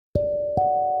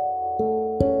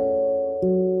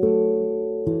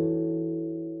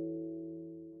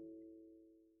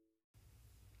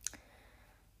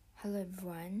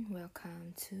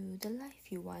welcome to the Life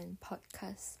You Want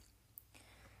podcast.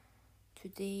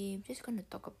 Today, I'm just going to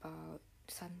talk about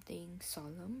something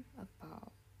solemn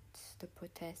about the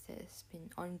protest that has been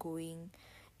ongoing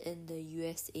in the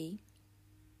USA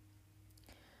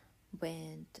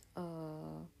when a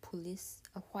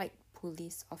white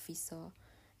police officer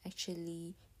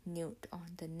actually kneeled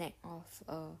on the neck of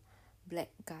a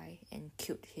black guy and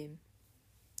killed him.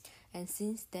 And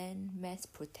since then, mass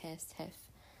protests have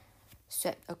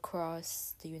swept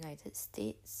across the United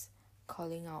States,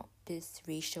 calling out this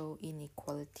racial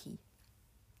inequality.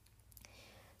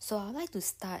 So I'd like to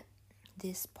start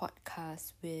this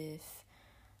podcast with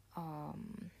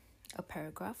a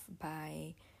paragraph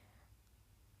by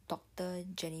Dr.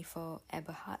 Jennifer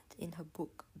Eberhardt in her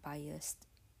book Biased.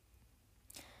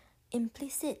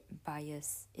 Implicit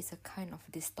bias is a kind of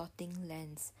distorting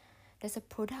lens that's a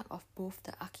product of both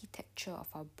the architecture of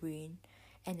our brain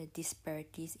and the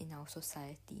disparities in our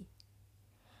society.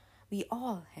 We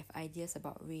all have ideas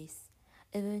about race,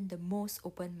 even the most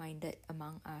open-minded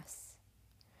among us.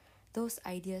 Those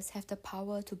ideas have the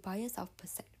power to bias our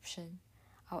perception,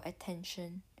 our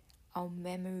attention, our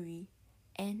memory,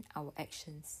 and our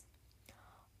actions,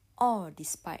 all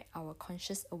despite our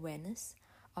conscious awareness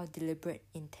or deliberate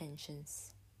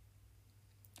intentions.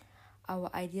 Our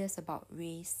ideas about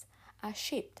race are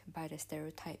shaped by the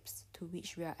stereotypes to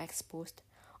which we are exposed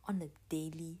on a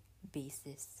daily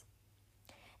basis.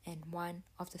 And one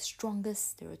of the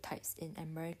strongest stereotypes in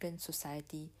American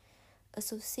society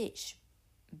associates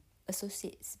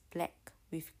black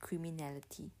with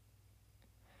criminality.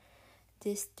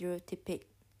 This stereotypic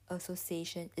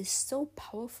association is so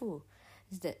powerful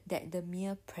that the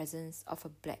mere presence of a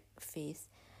black face,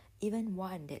 even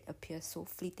one that appears so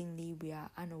fleetingly we are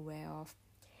unaware of,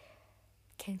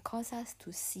 can cause us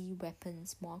to see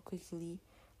weapons more quickly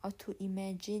or to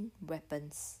imagine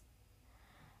weapons.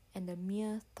 And the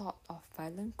mere thought of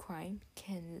violent crime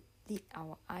can lead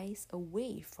our eyes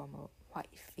away from a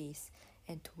white face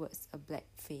and towards a black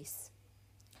face.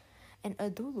 And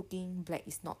although looking black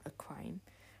is not a crime,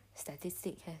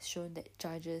 statistics has shown that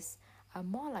judges are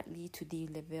more likely to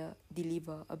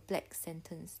deliver a black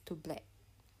sentence to black.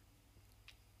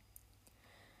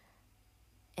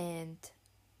 And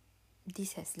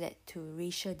this has led to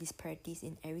racial disparities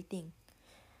in everything,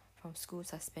 from school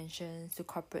suspensions to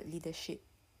corporate leadership.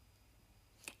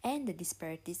 And the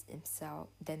disparities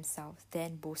themselves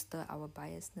then bolster our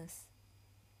biasness.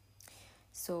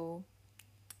 So,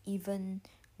 even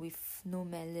with no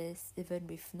malice, even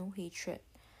with no hatred,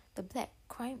 the Black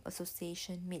Crime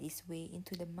Association made its way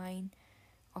into the mind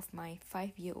of my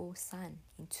 5-year-old son,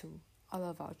 into all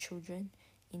of our children,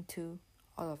 into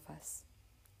all of us.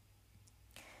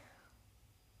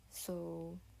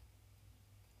 So,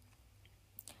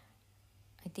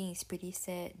 I think it's pretty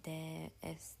sad that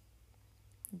as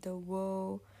the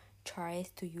world tries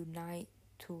to unite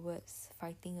towards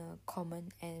fighting a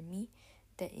common enemy,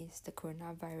 that is the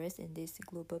coronavirus in this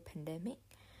global pandemic,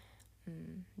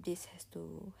 this has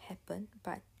to happen.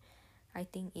 But I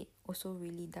think it also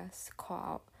really does call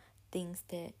out things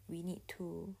that we need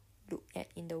to look at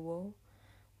in the world,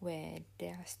 where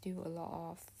there are still a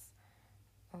lot of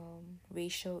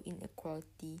racial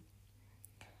inequality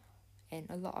and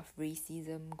a lot of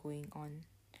racism going on.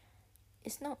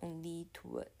 It's not only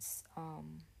towards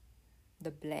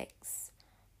the blacks,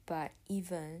 but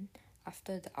even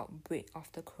after the outbreak of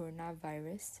the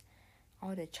coronavirus,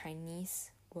 all the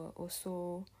Chinese were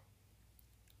also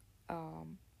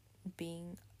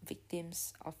being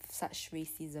victims of such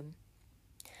racism.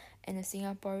 And a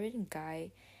Singaporean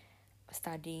guy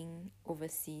studying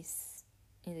overseas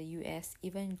in the US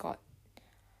even got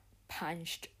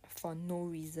punched for no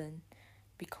reason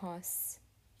because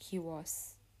he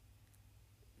was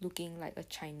looking like a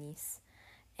Chinese,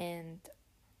 and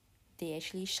they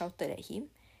actually shouted at him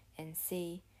and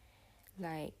say,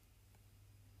 like,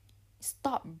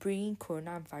 stop bringing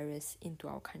coronavirus into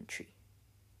our country.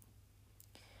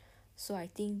 So I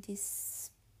think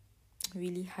this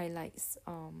really highlights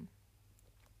all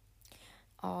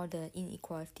the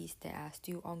inequalities that are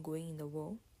still ongoing in the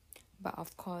world. But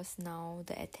of course now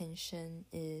the attention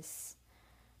is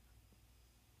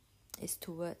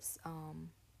towards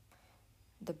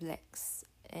the blacks,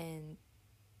 and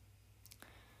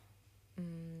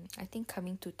I think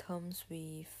coming to terms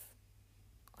with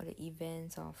all the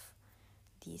events of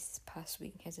this past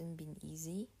week hasn't been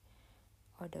easy.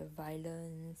 All the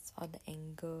violence, all the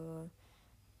anger,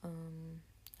 and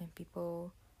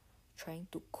people trying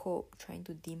to cope, trying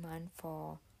to demand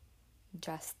for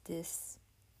justice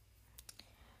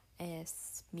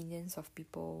as millions of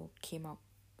people came out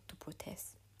to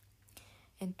protest.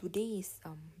 And today is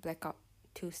Blackout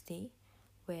Tuesday,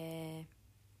 where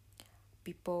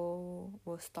people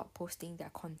will stop posting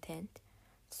their content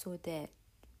so that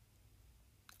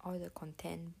all the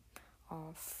content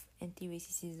of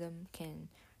anti-racism can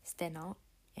stand out,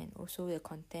 and also the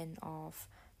content of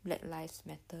Black Lives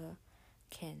Matter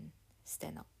can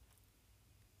stand out.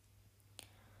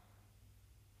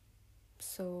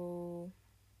 So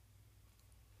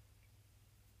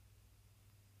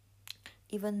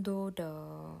even though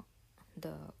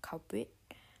the culprit,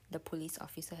 the police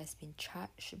officer, has been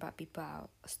charged, but people are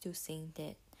still saying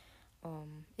that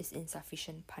it's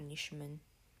insufficient punishment.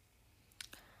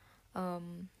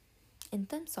 In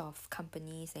terms of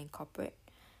companies and corporate,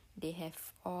 they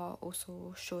have all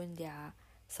also shown their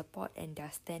support and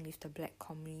their stand with the Black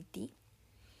community.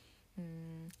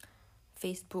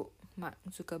 Facebook, Mark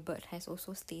Zuckerberg has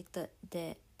also stated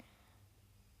that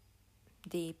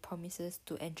they promises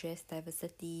to address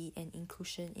diversity and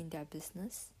inclusion in their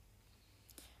business,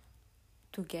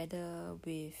 together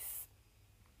with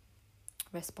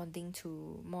responding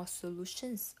to more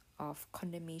solutions of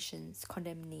condemnations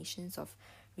of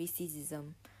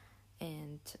racism,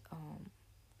 and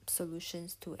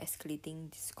solutions to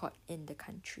escalating discord in the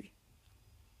country.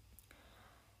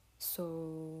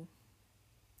 So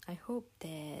I hope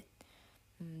that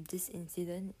this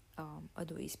incident,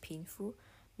 although it's painful,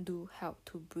 do help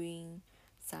to bring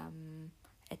some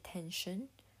attention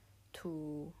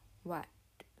to what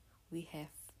we have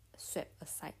swept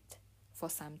aside for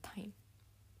some time.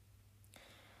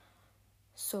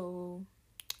 So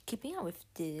keeping up with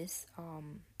this,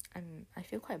 I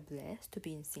feel quite blessed to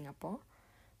be in Singapore,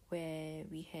 where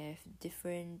we have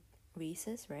different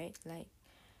races, right? Like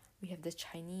we have the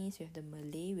Chinese, we have the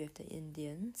Malay, we have the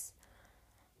Indians.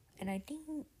 And I think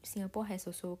Singapore has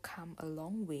also come a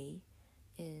long way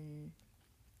in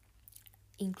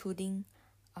including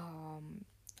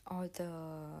all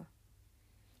the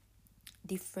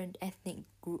different ethnic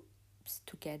groups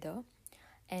together.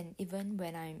 And even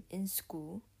when I'm in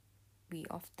school, we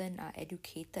often are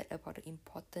educated about the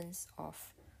importance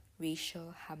of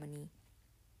racial harmony.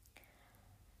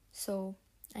 So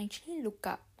I actually look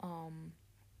up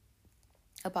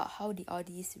about how all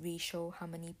these racial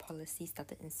harmony policies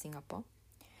started in Singapore.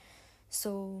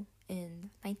 So in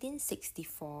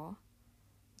 1964,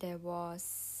 there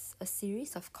was a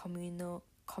series of communal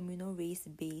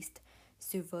race-based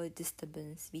civil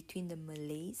disturbance between the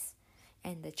Malays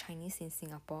and the Chinese in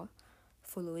Singapore,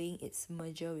 following its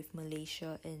merger with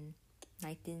Malaysia in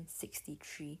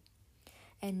 1963.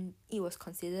 And it was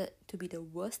considered to be the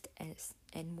worst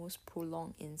and most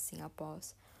prolonged in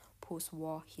Singapore's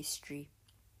post-war history.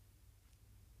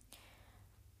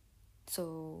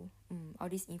 So all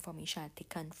this information are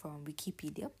taken from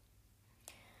Wikipedia.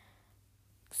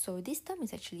 So this term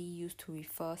is actually used to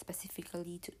refer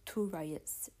specifically to two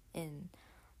riots in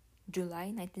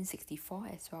July 1964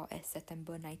 as well as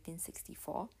September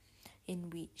 1964, in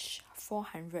which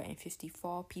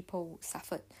 454 people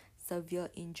suffered severe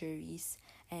injuries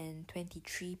and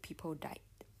 23 people died.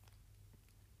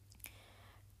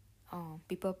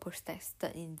 People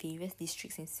protested in various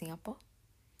districts in Singapore,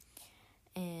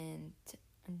 and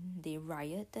they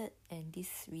rioted, and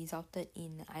this resulted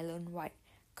in island-wide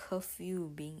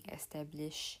curfew being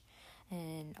established,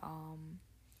 and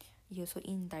it also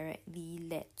indirectly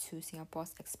led to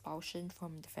Singapore's expulsion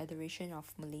from the Federation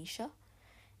of Malaysia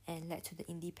and led to the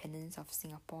independence of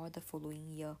Singapore the following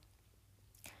year.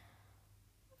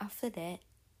 After that,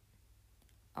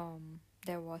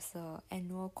 there was an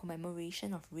annual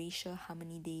commemoration of Racial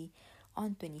Harmony Day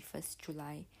on 21st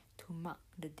July to mark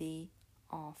the day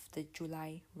of the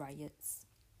July riots.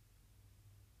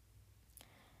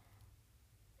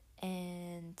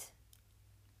 And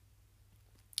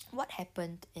what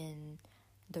happened in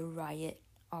the riot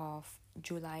of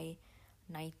July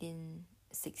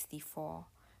 1964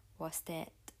 was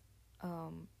that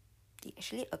it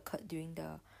actually occurred during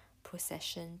the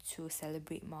procession to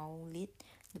celebrate Maulid,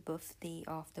 the birthday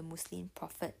of the Muslim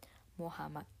prophet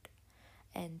Muhammad,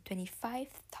 and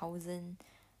 25,000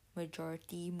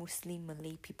 majority Muslim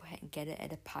Malay people had gathered at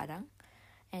the Padang.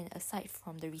 And aside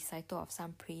from the recital of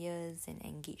some prayers and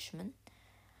engagement,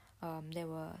 there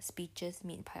were speeches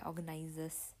made by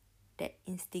organizers that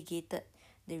instigated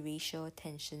the racial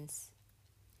tensions.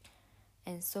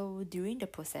 And so during the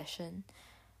procession,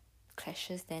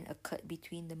 clashes then occurred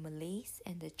between the Malays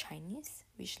and the Chinese,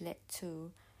 which led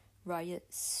to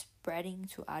riots spreading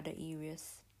to other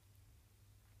areas.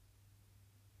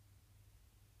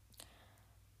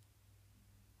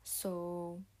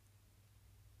 So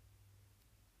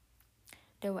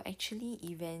there were actually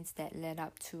events that led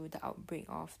up to the outbreak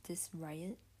of this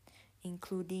riot,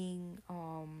 including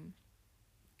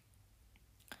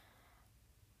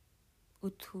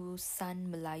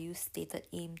Utusan Melayu's stated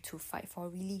aim to fight for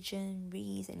religion,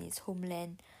 race, and its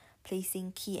homeland,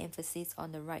 placing key emphasis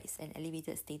on the rights and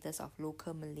elevated status of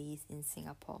local Malays in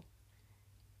Singapore.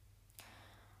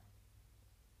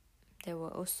 There were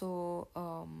also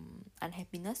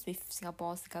unhappiness with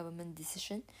Singapore's government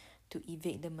decision to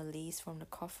evict the Malays from the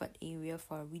Crawford area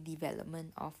for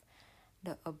redevelopment of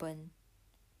the urban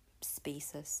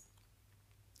spaces.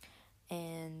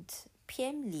 And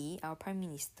PM Lee, our Prime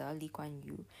Minister, Lee Kuan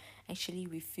Yew, actually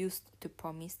refused to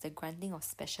promise the granting of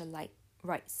special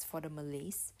rights for the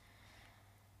Malays,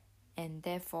 and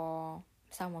therefore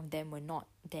some of them were not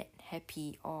that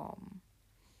happy or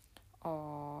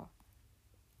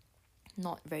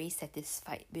not very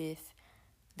satisfied with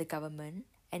the government,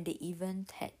 and they even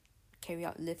had carried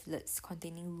out leaflets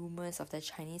containing rumours of the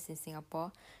Chinese in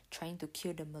Singapore trying to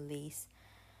kill the Malays,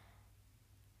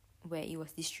 where it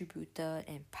was distributed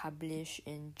and published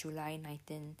in July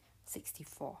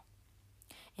 1964.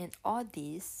 And all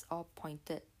this all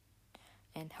pointed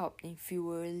and helped in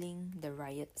fueling the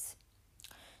riots.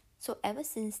 So ever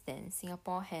since then,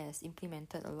 Singapore has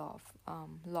implemented a lot of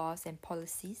laws and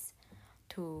policies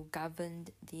to govern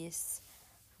this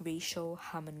racial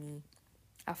harmony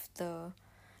after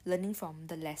learning from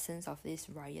the lessons of this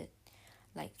riot.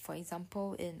 Like, for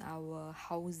example, in our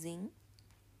housing,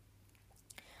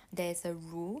 there's a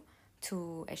rule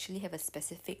to actually have a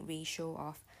specific ratio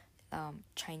of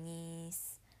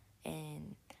Chinese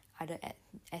and other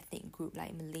ethnic group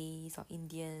like Malays or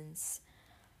Indians,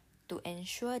 to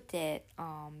ensure that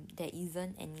there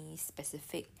isn't any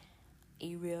specific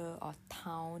area or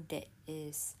town that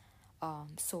is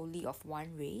solely of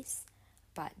one race,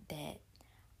 but that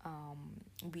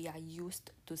we are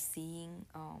used to seeing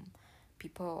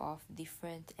people of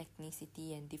different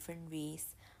ethnicity and different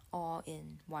race all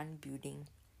in one building,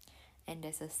 and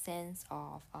there's a sense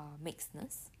of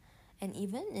mixedness. And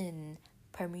even in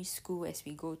primary school, as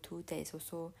we go to, there is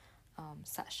also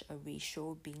such a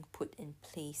ratio being put in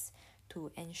place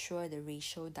to ensure the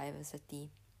racial diversity.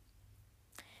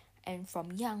 And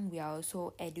from young, we are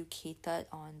also educated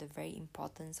on the very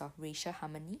importance of racial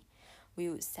harmony. We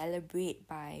would celebrate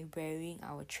by wearing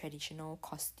our traditional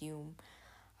costume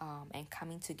and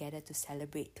coming together to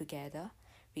celebrate together,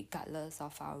 regardless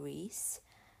of our race.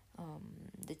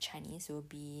 The Chinese will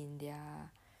be in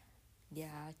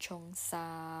their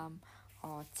cheongsam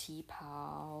or qi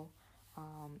pao,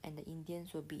 and the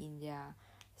Indians will be in their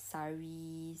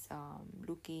saris,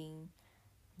 looking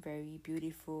very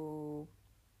beautiful.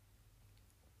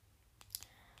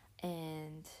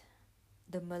 And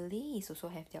the Malays also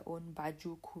have their own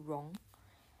baju kurung,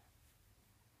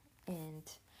 and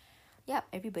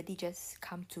everybody just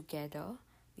come together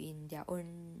in their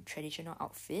own traditional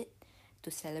outfit to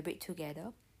celebrate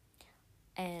together.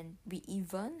 And we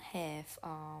even have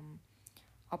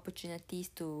opportunities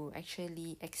to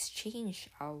actually exchange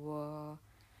our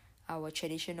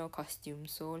traditional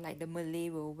costumes. So like the Malay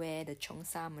will wear the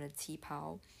cheongsam or the qi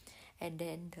pao, and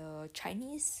then the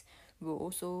Chinese will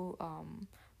also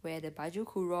wear the baju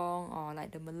kurung, or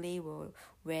like the Malay will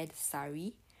wear the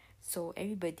sari. So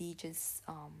everybody just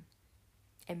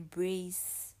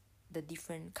embrace the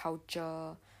different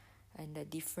culture and the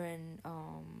different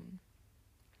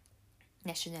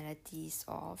nationalities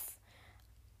of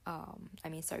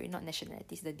not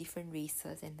nationalities, the different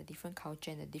races and the different culture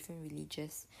and the different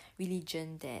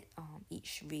religion that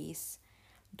each race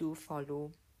do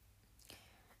follow.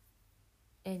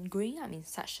 And growing up in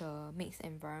such a mixed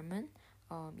environment,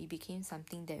 it became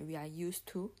something that we are used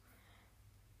to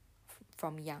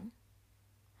from young.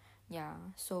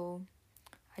 So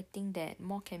I think that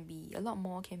a lot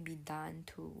more can be done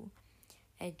to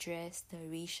address the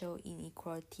racial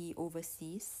inequality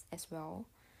overseas as well,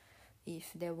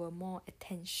 if there were more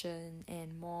attention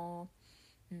and more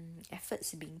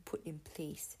efforts being put in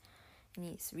place. And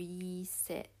it's really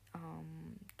sad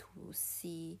to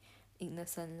see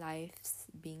innocent lives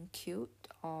being killed,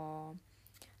 or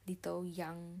little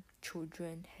young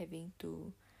children having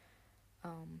to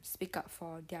speak up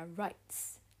for their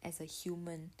rights as a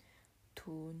human,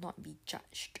 to not be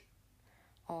judged,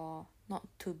 or not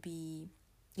to be,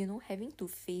 having to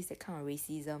face that kind of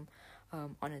racism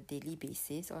on a daily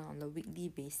basis or on a weekly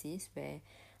basis, where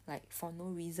like for no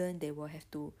reason they will have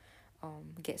to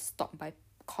get stopped by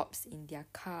cops in their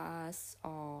cars,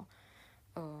 or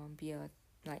be a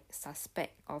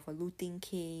suspect of a looting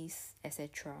case,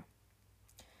 etc.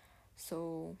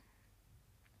 So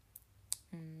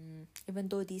even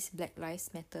though this Black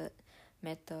Lives Matter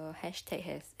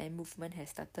hashtag and movement has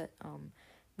started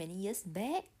many years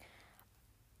back,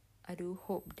 I do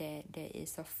hope that there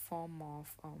is a form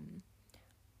of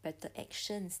better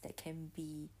actions that can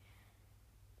be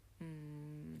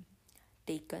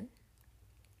taken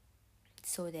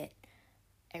so that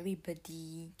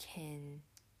everybody can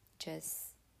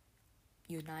just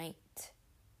unite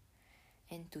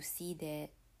and to see that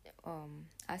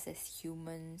us as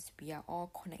humans, we are all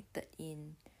connected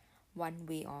in one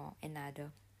way or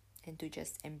another, and to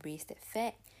just embrace that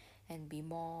fact and be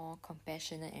more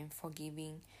compassionate and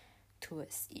forgiving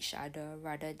towards each other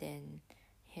rather than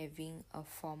having a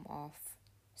form of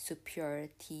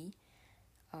superiority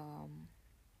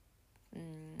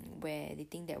where they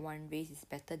think that one race is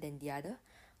better than the other,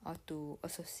 or to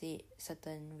associate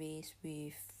certain race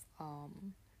with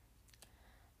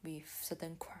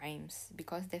certain crimes,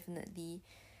 because definitely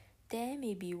there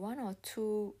may be one or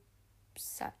two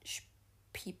such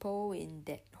people in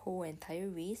that whole entire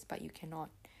race, but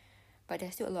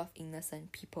there's still a lot of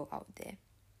innocent people out there.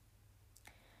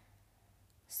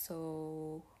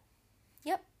 So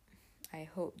yep, I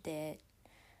hope that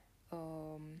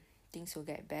things will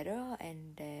get better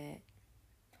and that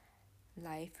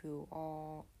life will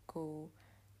all go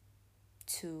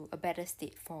to a better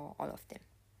state for all of them.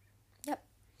 Yep.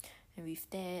 And with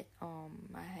that,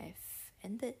 I have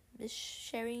ended this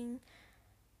sharing.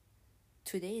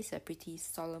 Today is a pretty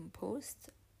solemn post.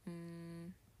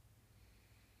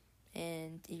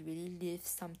 And it really leaves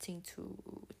something to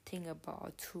think about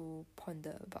or to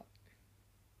ponder about.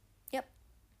 Yep.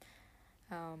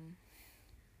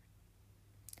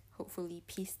 Hopefully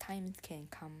peace times can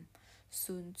come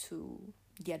soon to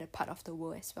the other part of the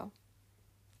world as well.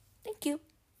 Thank you.